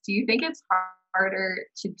opinions. Do you think it's harder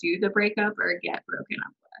to do the breakup or get broken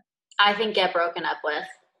up with? I think get broken up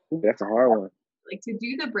with. That's a hard one. Like, to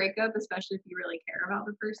do the breakup, especially if you really care about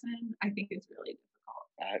the person, I think it's really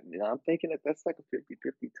difficult. I'm thinking that's like a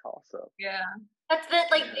 50-50 toss-up. Yeah. That's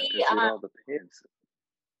it all depends.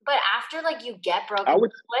 But after, like, you get broken up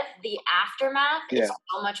with, the aftermath is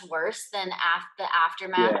so much worse than the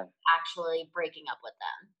aftermath of actually breaking up with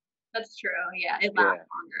them. That's true. Yeah, it lasts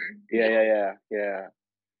longer. Yeah.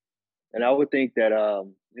 And I would think that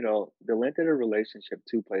you know, the length of the relationship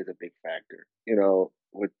too plays a big factor. You know,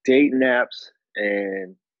 with dating apps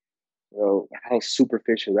and, you know, how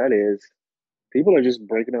superficial that is, people are just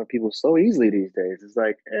breaking up with people so easily these days. It's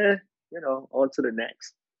like, you know, on to the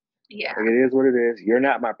next. Yeah. Like, it is what it is. You're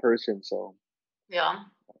not my person, so. Yeah.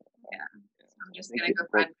 So I'm just gonna go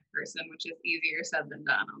find the person, which is easier said than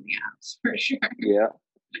done on the apps for sure.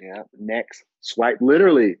 Yeah. Next. Swipe,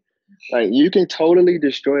 literally. Like, you can totally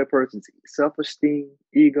destroy a person's self-esteem,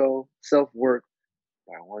 ego, self-worth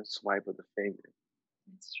by one swipe of the finger.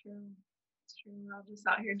 It's true. We're all just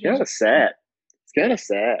out here. It's kind of sad. It's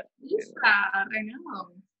sad. I know.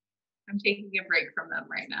 I'm taking a break from them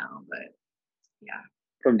right now, but yeah.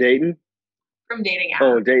 From dating? From dating apps.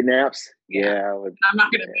 Oh, dating apps? Yeah. I'm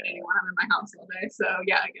not going to meet anyone. I'm in my house all day. So,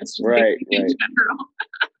 yeah, I guess just right. in general.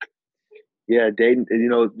 Yeah, dating, you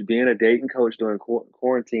know, being a dating coach during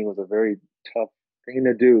quarantine was a very tough thing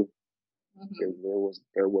to do. Because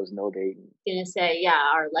there was no dating. I was going to say,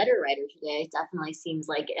 our letter writer today definitely seems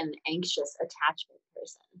like an anxious attachment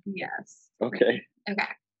person. Yes. Okay.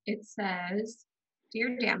 It says,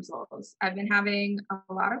 "Dear damsels, I've been having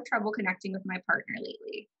a lot of trouble connecting with my partner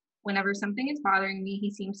lately. Whenever something is bothering me,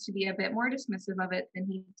 he seems to be a bit more dismissive of it than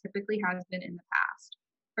he typically has been in the past.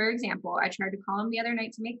 For example, I tried to call him the other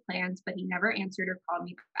night to make plans, but he never answered or called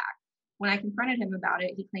me back. When I confronted him about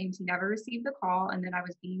it, he claimed he never received the call and that I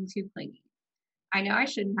was being too clingy. I know I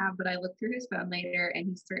shouldn't have, but I looked through his phone later and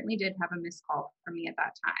he certainly did have a missed call from me at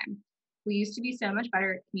that time. We used to be so much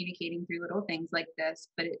better at communicating through little things like this,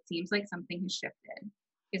 but it seems like something has shifted.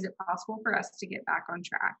 Is it possible for us to get back on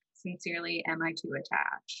track? Sincerely, am I too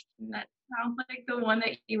attached? That sounds like the one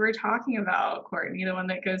that you were talking about, Courtney, the one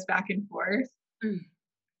that goes back and forth.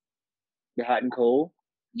 The hot and cold?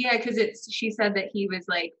 Yeah, because she said that he was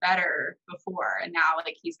like better before and now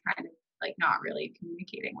like he's kind of like not really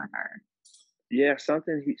communicating with her. Yeah,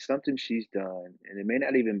 something she's done, and it may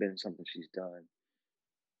not even been something she's done.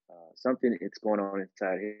 Something it's going on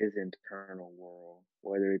inside his internal world,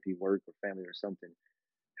 whether it be work or family or something,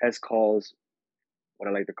 has caused what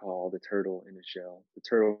I like to call the turtle in the shell. The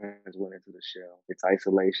turtle has went into the shell. It's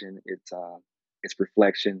isolation. It's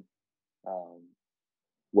reflection. Um,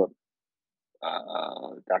 what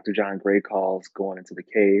Dr. John Gray calls going into the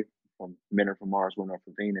cave. From men are from Mars, women are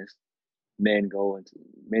from Venus. Men go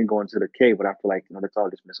into the cave, but I feel like that's all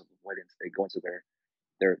dismissive avoidance. They go into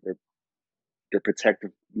their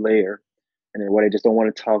protective layer, and then what they just don't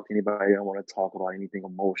want to talk to anybody. They don't want to talk about anything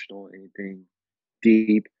emotional, anything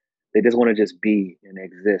deep. They just want to just be and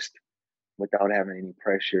exist without having any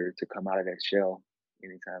pressure to come out of that shell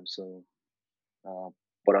anytime soon.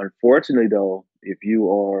 But unfortunately, though, if you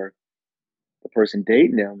are the person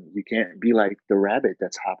dating them, you can't be like the rabbit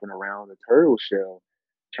that's hopping around the turtle shell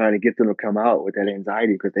trying to get them to come out with that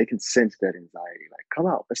anxiety because they can sense that anxiety. Like, come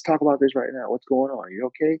out, let's talk about this right now. What's going on? Are you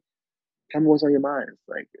okay? Tell me what's on your mind. It's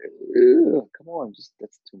like, come on, just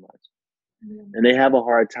that's too much. Mm-hmm. And they have a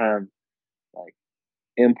hard time like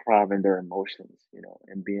improving their emotions,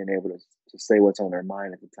 and being able to say what's on their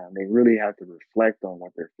mind at the time. They really have to reflect on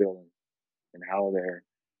what they're feeling and how they're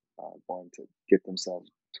going to get themselves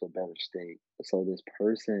to a better state. So this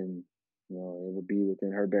person, it would be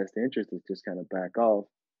within her best interest to just kind of back off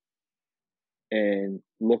and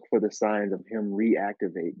look for the signs of him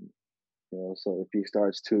reactivating. So if he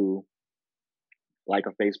starts to like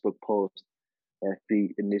a Facebook post, or if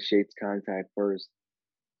he initiates contact first,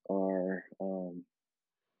 or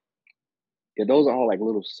those are all like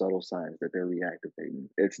little subtle signs that they're reactivating.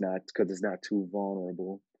 It's not because it's not too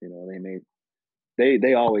vulnerable.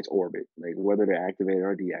 They always orbit, like whether they're activated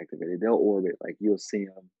or deactivated, they'll orbit. Like you'll see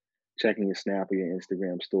them checking your Snap or your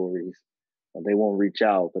Instagram stories. They won't reach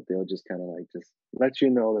out, but they'll just kind of like just let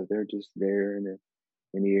you know that they're just there in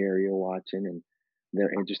the area watching, and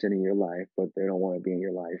they're interested in your life, but they don't want to be in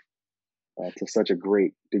your life to such a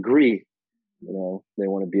great degree. They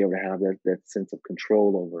want to be able to have that sense of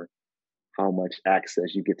control over how much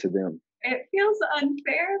access you get to them. It feels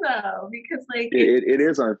unfair though, because like it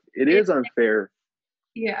is unfair.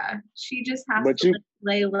 Yeah, she just has to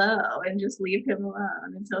lay low and just leave him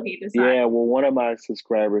alone until he decides. Yeah, well, one of my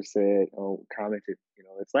subscribers commented,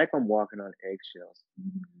 it's like I'm walking on eggshells.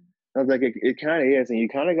 Mm-hmm. I was like, it kind of is, and you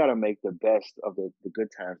kind of got to make the best of the good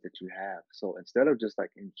times that you have. So instead of just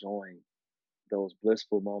like enjoying those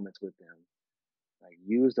blissful moments with them, like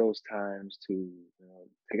use those times to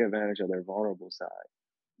take advantage of their vulnerable side.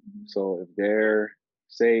 Mm-hmm. So if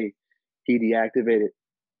say he deactivated,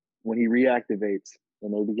 when he reactivates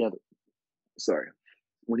and they're together,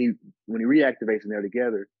 when he reactivates and they're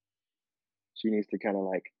together, she needs to kind of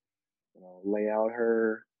like lay out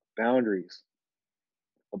her boundaries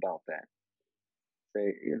about that.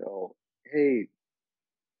 Say, hey,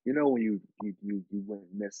 when you went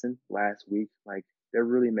missing last week, like that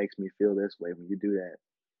really makes me feel this way when you do that.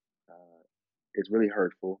 It's really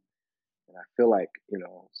hurtful, and I feel like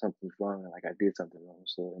something's wrong, like I did something wrong.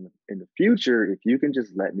 So in the future, if you can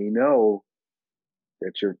just let me know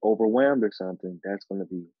that you're overwhelmed or something, that's going to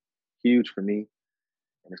be huge for me,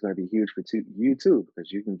 and it's going to be huge for you too, because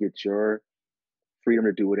you can get your freedom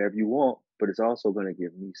to do whatever you want, but it's also going to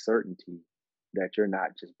give me certainty that you're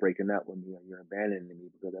not just breaking up with me or you're abandoning me,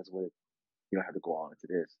 because that's what you don't have to go on into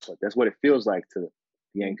this, but that's what it feels like to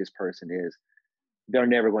the anxious person. Is they're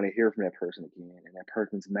never going to hear from that person again, and that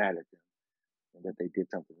person's mad at them and that they did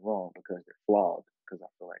something wrong because they're flawed. Because I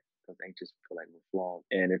feel like, because anxious feel like we're flawed,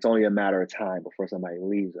 and it's only a matter of time before somebody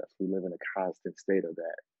leaves us. We live in a constant state of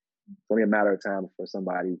that. It's only a matter of time before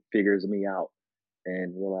somebody figures me out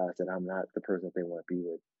and realize that I'm not the person that they want to be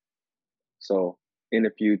with. So in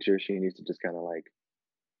the future, she needs to just kind of like,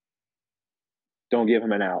 don't give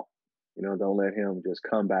him an out. Don't let him just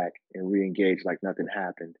come back and re-engage like nothing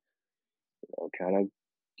happened. Kind of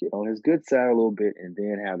get on his good side a little bit, and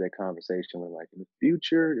then have that conversation with like, in the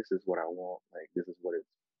future, this is what I want. Like, this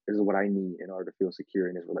this is what I need in order to feel secure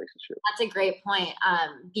in this relationship. That's a great point.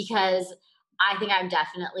 Because I think I'm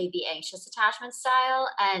definitely the anxious attachment style,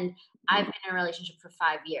 and I've been in a relationship for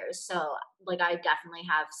 5 years. So like I definitely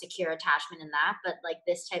have secure attachment in that, but like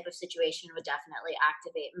this type of situation would definitely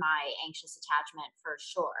activate my anxious attachment for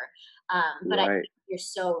sure. But I think you're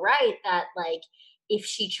so right that like if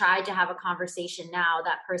she tried to have a conversation now,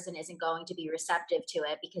 that person isn't going to be receptive to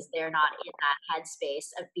it because they're not in that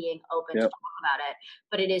headspace of being open to talk about it.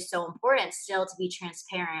 But it is so important still to be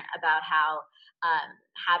transparent about how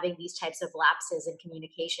having these types of lapses in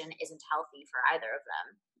communication isn't healthy for either of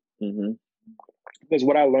them. Because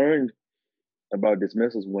what I learned about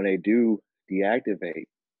dismissals, when they do deactivate,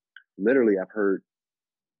 literally I've heard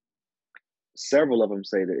several of them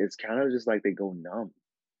say that it's kind of just like they go numb.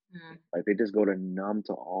 Like they just go to numb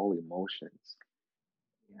to all emotions.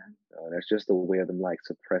 That's just a way of them like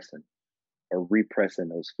suppressing or repressing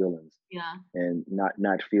those feelings and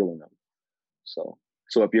not feeling them. So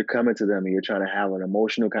if you're coming to them and you're trying to have an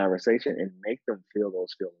emotional conversation and make them feel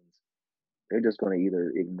those feelings, they're just going to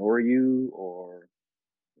either ignore you or,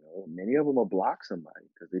 you know, many of them will block somebody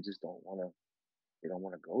because they just don't want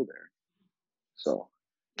to go there. So.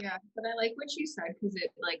 Yeah, but I like what she said because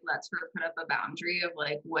it like lets her put up a boundary of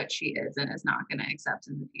like what she is and is not going to accept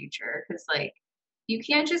in the future. Because like you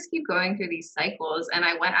can't just keep going through these cycles. And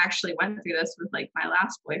I actually went through this with like my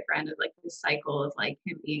last boyfriend, of like this cycle of like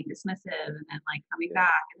him being dismissive and then like coming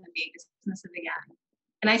back and then being dismissive again.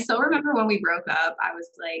 And I still remember when we broke up, I was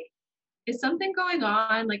like, is something going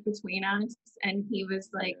on like between us? And he was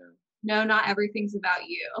like, no, not everything's about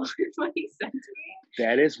you. Is what he said to me.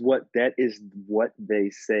 That is what they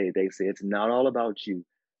say. They say it's not all about you.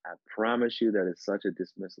 I promise you that is such a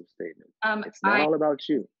dismissive statement. It's not all about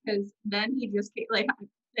you. Because then he just came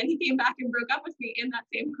back and broke up with me in that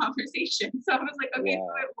same conversation. So I was like, okay,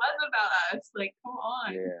 so it was about us. Like, come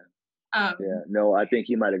on. No, I think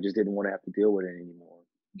he might have just didn't want to have to deal with it anymore.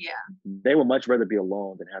 Yeah. They would much rather be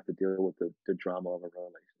alone than have to deal with the drama of a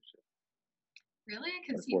relationship. Really?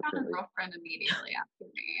 Because he found a girlfriend immediately after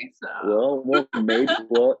me. So maybe.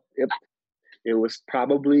 It was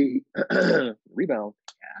probably rebound.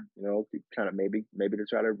 Yeah. You know, kind of maybe to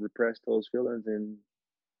try to repress those feelings, and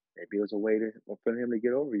maybe it was a way for him to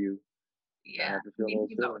get over you. Yeah. To feel those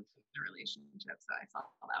he's feelings. always in a relationship, so I saw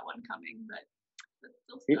that one coming, but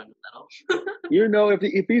still stung a little. You know,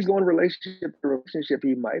 if he's going relationship to relationship,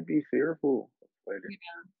 he might be fearful. Yeah.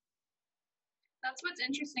 That's what's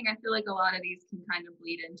interesting. I feel like a lot of these can kind of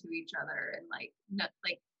bleed into each other, and like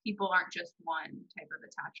people aren't just one type of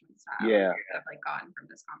attachment style. Yeah, I've like gotten from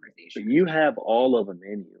this conversation. But you have all of them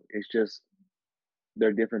in you. It's just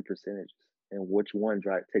they're different percentages, and which one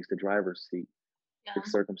takes the driver's seat. Yeah.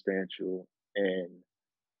 It's circumstantial and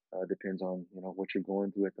depends on what you're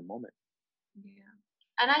going through at the moment. Yeah.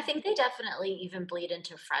 And I think they definitely even bleed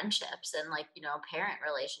into friendships and like, parent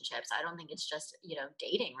relationships. I don't think it's just,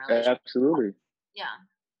 dating relationships. Absolutely. Yeah.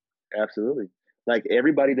 Absolutely. Like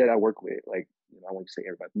everybody that I work with, like, I won't say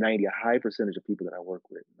everybody, a high percentage of people that I work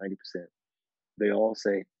with, 90%, they all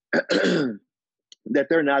say that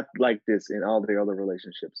they're not like this in all their other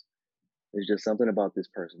relationships. There's just something about this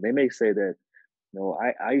person. They may say that,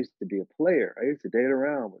 I used to be a player. I used to date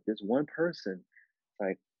around with this one person.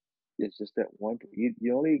 Like, it's just that one, you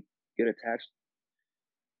only get attached.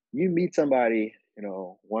 You meet somebody,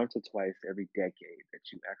 once or twice every decade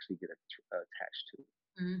that you actually get attached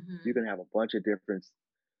to. Mm-hmm. You can have a bunch of different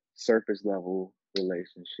surface level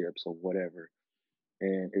relationships or whatever.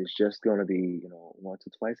 And it's just going to be, once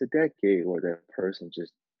or twice a decade where that person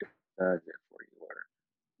just does it for you, or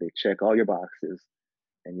they check all your boxes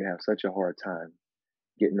and you have such a hard time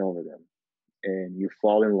getting over them. And you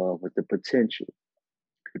fall in love with the potential.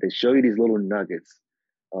 They show you these little nuggets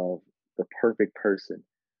of the perfect person,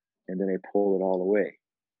 and then they pull it all away.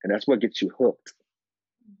 And that's what gets you hooked.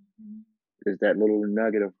 Mm-hmm. Is that little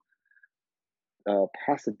nugget of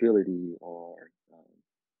possibility or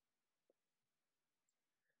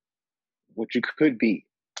what you could be.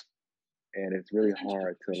 And it's really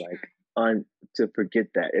hard to to forget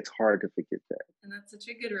that. It's hard to forget that. And that's such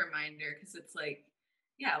a good reminder, because it's like,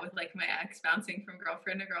 with like my ex bouncing from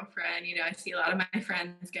girlfriend to girlfriend, I see a lot of my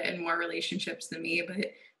friends get in more relationships than me,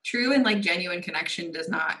 but true and like genuine connection does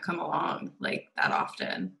not come along like that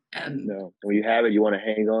often. And no, when you have it, you want to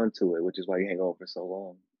hang on to it, which is why you hang on for so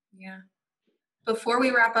long. Yeah. Before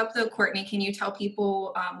we wrap up though, Courtney, can you tell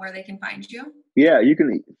people where they can find you? Yeah, you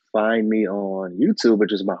can find me on YouTube,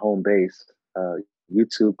 which is my home base.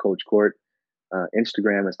 YouTube, Coach Court.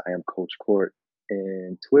 Instagram is I am Coach Court.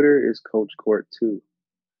 And Twitter is Coach Court 2.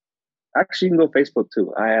 Actually, you can go Facebook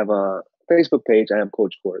too. I have a Facebook page, I am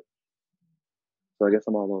Coach Court. So I guess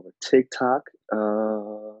I'm all over TikTok.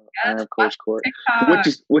 I am Coach Court, TikTok.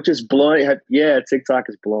 which is blowing. Yeah, TikTok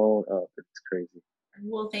is blown up. It's crazy.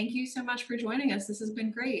 Well, thank you so much for joining us. This has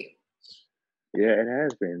been great. Yeah, it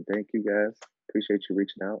has been. Thank you guys. Appreciate you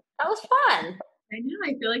reaching out. That was fun. I know.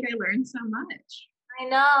 I feel like I learned so much. I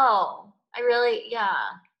know. I really, yeah.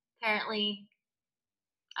 Apparently,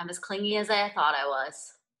 I'm as clingy as I thought I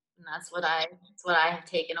was. And that's what I have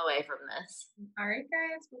taken away from this. All right,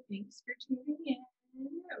 guys. Well, thanks for tuning in.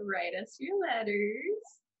 Write us your letters.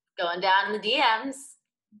 Going down in the DMs.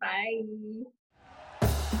 Bye.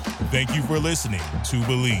 Thank you for listening to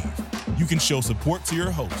Believe. You can show support to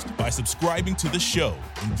your host by subscribing to the show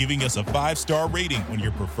and giving us a 5-star rating on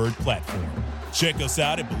your preferred platform. Check us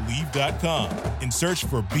out at Believe.com and search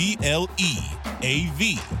for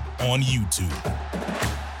BLEAV on YouTube.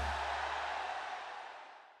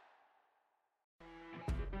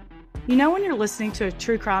 You know when you're listening to a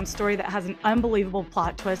true crime story that has an unbelievable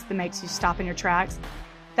plot twist that makes you stop in your tracks?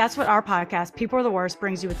 That's what our podcast, People Are the Worst,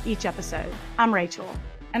 brings you with each episode. I'm Rachel.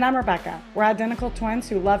 And I'm Rebecca. We're identical twins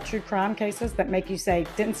who love true crime cases that make you say,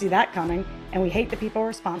 didn't see that coming, and we hate the people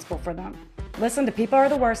responsible for them. Listen to People Are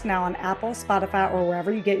the Worst now on Apple, Spotify, or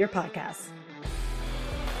wherever you get your podcasts.